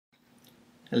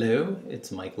Hello,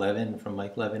 it's Mike Levin from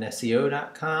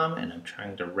MikeLevinSEO.com, and I'm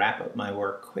trying to wrap up my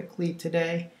work quickly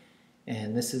today.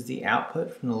 And this is the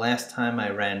output from the last time I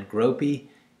ran Gropey,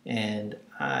 and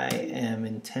I am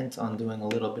intent on doing a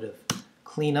little bit of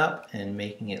cleanup and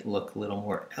making it look a little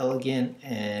more elegant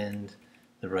and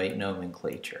the right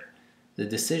nomenclature. The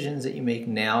decisions that you make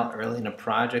now early in a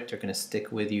project are going to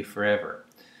stick with you forever.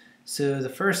 So the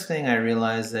first thing I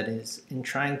realized that is in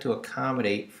trying to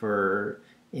accommodate for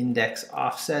index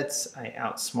offsets, I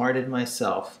outsmarted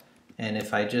myself, and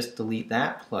if I just delete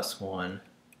that +1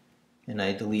 and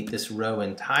I delete this row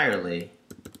entirely,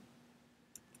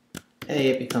 A,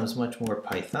 it becomes much more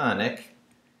Pythonic,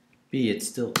 B, it's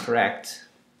still correct,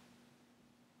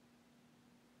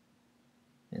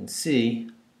 and C,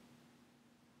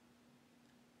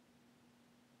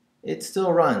 it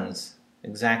still runs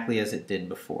exactly as it did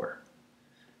before.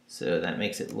 So that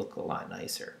makes it look a lot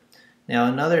nicer. Now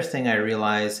another thing I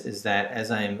realize is that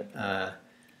as I'm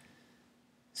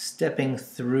stepping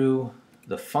through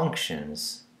the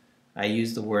functions, I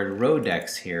use the word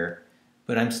rowdex here,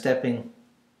 but I'm stepping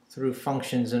through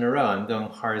functions in a row. I'm going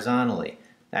horizontally.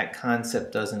 That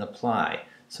concept doesn't apply.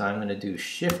 So I'm going to do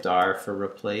Shift-R for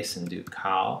replace and do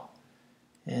col.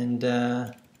 And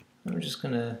I'm just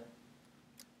going to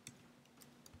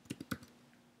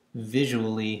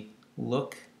visually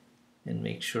look and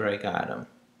make sure I got them.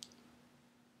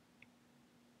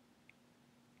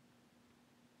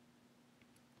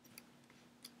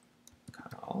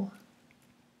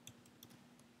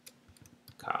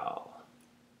 Col.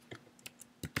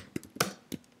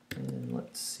 And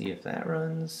let's see if that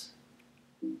runs.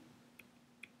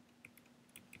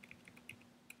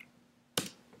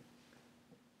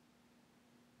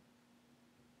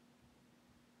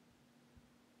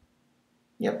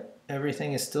 Yep,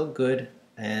 everything is still good,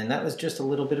 and that was just a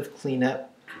little bit of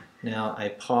cleanup. Now I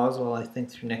pause while I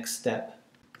think through next step.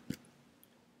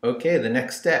 Okay, the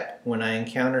next step, when I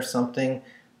encounter something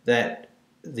that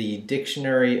the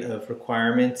dictionary of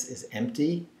requirements is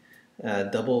empty,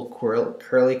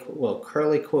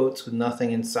 curly quotes with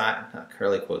nothing inside, not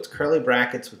curly quotes, curly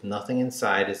brackets with nothing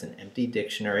inside is an empty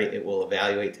dictionary. It will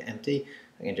evaluate to empty.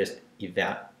 I can just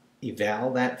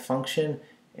eval that function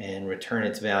and return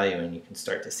its value, and you can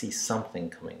start to see something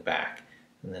coming back.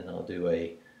 And then I'll do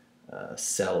a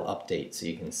cell update so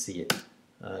you can see it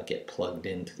get plugged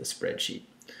into the spreadsheet.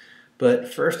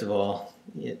 But first of all,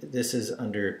 this is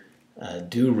under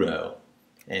do row,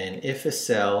 and if a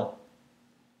cell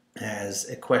has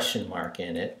a question mark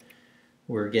in it,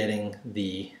 we're getting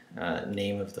the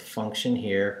name of the function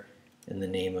here and the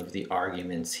name of the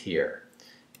arguments here.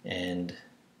 And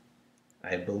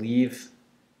I believe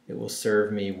it will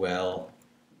serve me well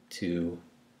to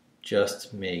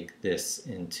just make this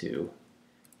into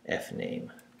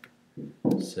fname.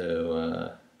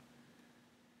 So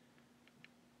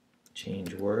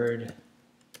change word,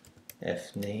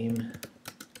 fname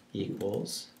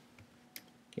equals,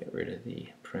 get rid of the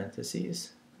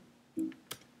parentheses, and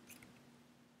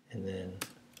then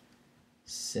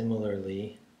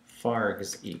similarly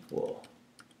fargs equal.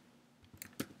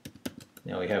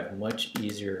 Now we have much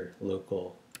easier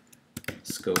local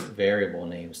scope variable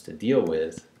names to deal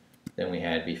with than we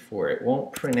had before. It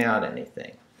won't print out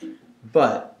anything,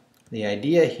 but the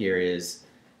idea here is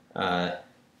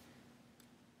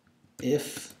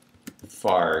if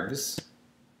fargs,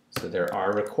 so there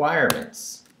are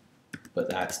requirements, but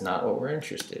that's not what we're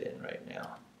interested in right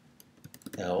now.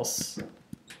 Else,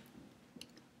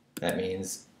 that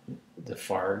means the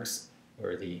fargs,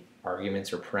 or the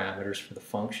arguments or parameters for the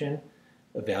function,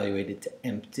 evaluated to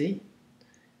empty.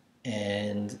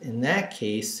 And in that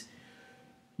case,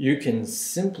 you can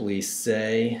simply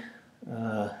say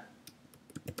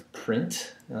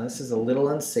print. Now this is a little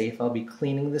unsafe. I'll be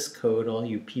cleaning this code. All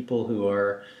you people who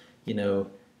are,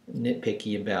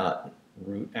 nitpicky about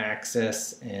root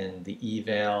access and the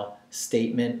eval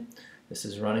statement. This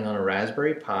is running on a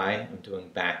Raspberry Pi. I'm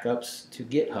doing backups to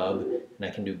GitHub, and I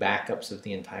can do backups of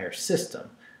the entire system.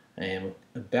 I am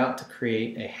about to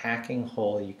create a hacking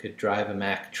hole you could drive a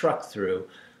Mack truck through,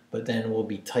 but then we'll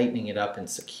be tightening it up and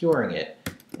securing it.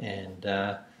 And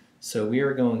so we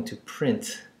are going to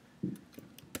print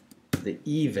the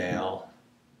eval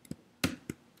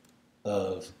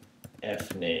of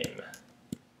fname.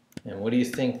 And what do you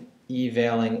think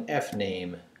evaling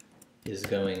fname is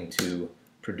going to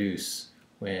produce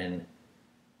when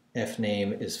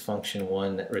fname is function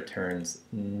 1 that returns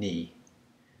ni?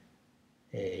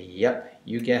 Yep,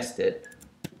 you guessed it.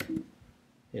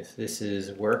 If this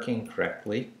is working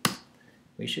correctly,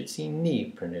 we should see ni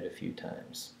printed a few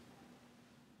times.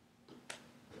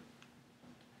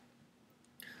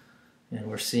 And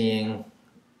we're seeing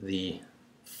the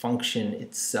function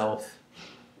itself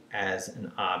as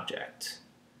an object.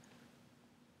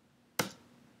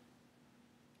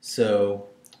 So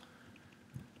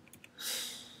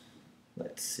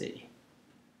let's see.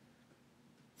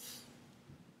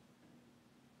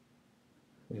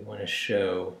 We want to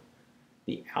show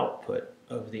the output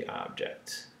of the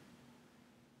object.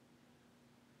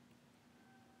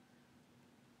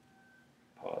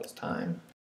 Pause time.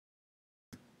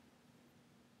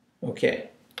 Okay.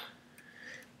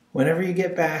 Whenever you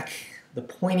get back the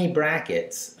pointy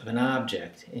brackets of an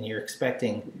object and you're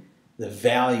expecting the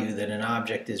value that an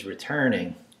object is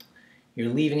returning,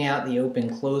 you're leaving out the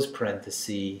open-close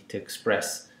parenthesis to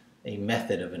express a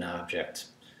method of an object.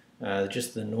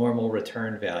 Just the normal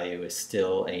return value is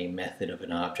still a method of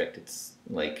an object. It's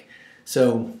like,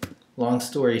 so long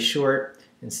story short,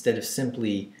 instead of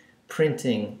simply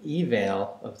printing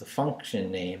eval of the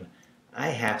function name, I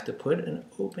have to put an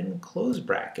open-close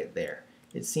bracket there.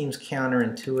 It seems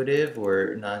counterintuitive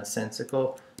or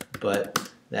nonsensical,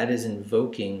 but that is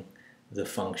invoking the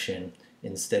function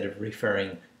instead of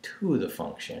referring to the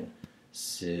function.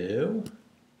 So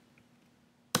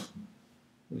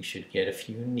we should get a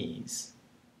few knees.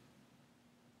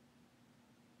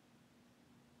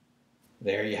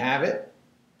 There you have it.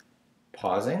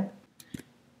 Pausing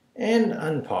and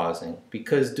unpausing,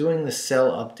 because doing the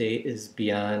cell update is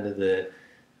beyond the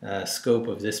scope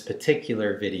of this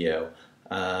particular video.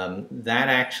 That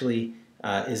actually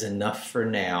is enough for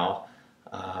now.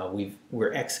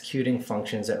 We're executing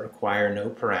functions that require no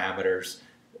parameters,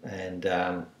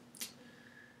 and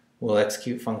we'll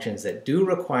execute functions that do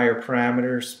require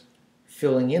parameters,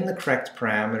 filling in the correct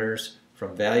parameters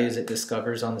from values it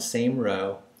discovers on the same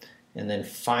row, and then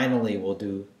finally we'll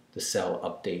do the cell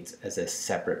updates as a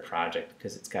separate project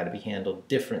because it's got to be handled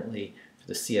differently for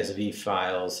the CSV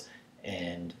files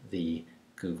and the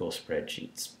Google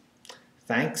spreadsheets.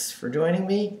 Thanks for joining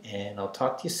me, and I'll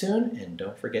talk to you soon, and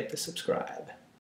don't forget to subscribe.